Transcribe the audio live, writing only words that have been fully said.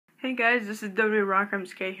Hey guys, this is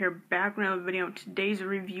WRockMSK here, back with another video. Today's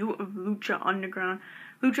review of Lucha Underground.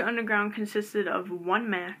 Lucha Underground consisted of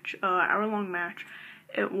one match, hour-long match.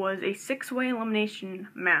 It was a 6-way elimination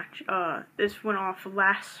match. This went off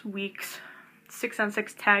last week's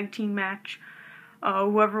 6-on-6 tag team match.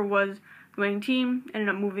 Whoever was the winning team ended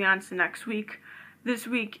up moving on to the next week. This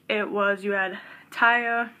week you had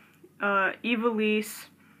Taya, Ivelisse,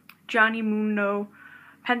 Johnny Mundo,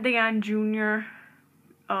 Pentagon Jr.,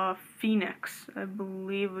 Phoenix, I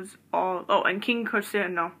believe was all. Oh, and King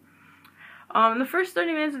Coseno. The first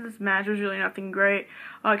 30 minutes of this match was really nothing great.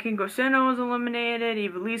 King Coseno was eliminated.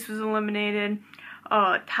 Ivelisse was eliminated.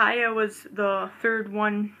 Taya was the third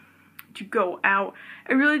one to go out.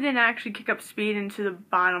 It really didn't actually kick up speed into the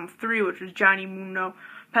bottom three, which was Johnny Mundo,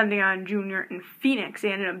 Pentagon Jr., and Phoenix.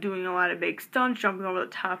 They ended up doing a lot of big stunts, jumping over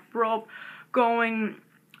the top rope, jumping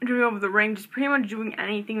over the ring, just pretty much doing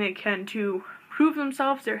anything they can to prove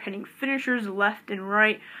themselves. They're hitting finishers left and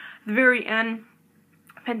right. At the very end,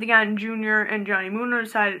 Pentagon Jr. and Johnny Mundo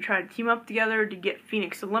decided to try to team up together to get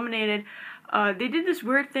Phoenix eliminated. They did this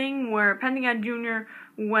weird thing where Pentagon Jr.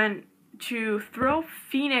 went to throw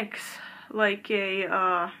Phoenix like a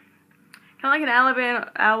kind of like an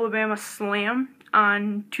Alabama slam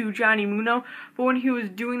onto Johnny Mundo, but when he was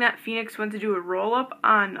doing that, Phoenix went to do a roll-up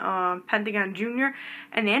on Pentagon Jr.,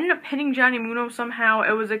 and they ended up hitting Johnny Mundo somehow.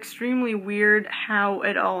 It was extremely weird how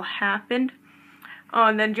it all happened.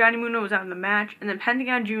 Then Johnny Mundo was out of the match, and then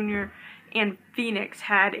Pentagon Jr. and Phoenix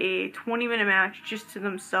had a 20-minute match just to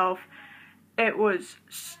themselves. It was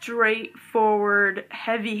straightforward,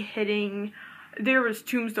 heavy hitting. There was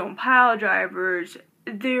tombstone pile drivers.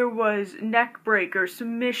 There was neck breakers,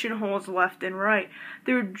 submission holds left and right.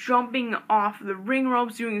 They were jumping off the ring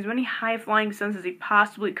ropes, doing as many high-flying stunts as they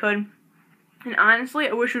possibly could. And honestly,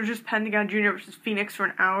 I wish it was just Pentagon Jr. versus Phoenix for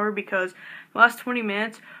an hour, because the last 20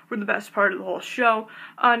 minutes were the best part of the whole show.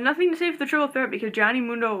 Nothing to say for the Triple Threat, because Johnny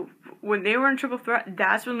Mundo, when they were in Triple Threat,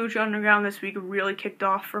 that's when Lucha Underground this week really kicked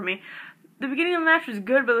off for me. The beginning of the match was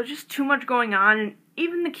good, but there was just too much going on, and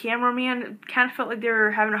even the cameraman kind of felt like they were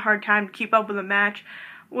having a hard time to keep up with the match,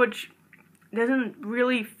 which doesn't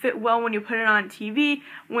really fit well when you put it on TV,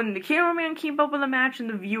 when the cameraman can't keep up with the match and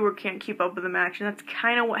the viewer can't keep up with the match, and that's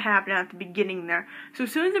kind of what happened at the beginning there. So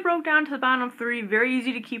as soon as it broke down to the bottom three, very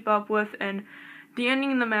easy to keep up with, and the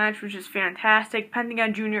ending of the match was just fantastic.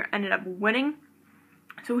 Pentagon Jr. ended up winning,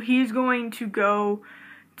 so he's going to go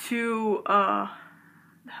to,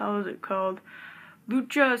 how is it called?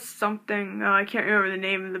 Lucha something. I can't remember the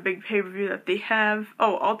name of the big pay-per-view that they have.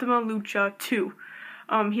 Oh, Ultima Lucha 2.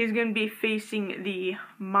 He's going to be facing the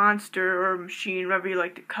Monster, or Machine, whatever you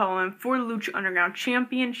like to call him, for the Lucha Underground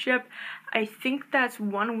Championship. I think that's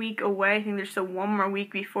 1 week away. I think there's still one more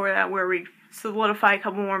week before that where we solidify a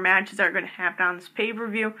couple more matches that are going to happen on this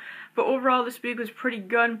pay-per-view. But overall, this week was pretty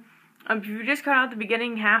good. If you just cut out the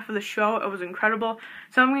beginning half of the show, it was incredible.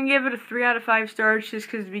 So I'm going to give it a 3 out of 5 stars just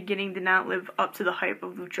because the beginning did not live up to the hype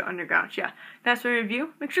of Lucha Underground. Yeah, that's my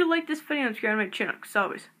review. Make sure to like this video and subscribe to my channel, because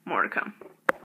always, more to come.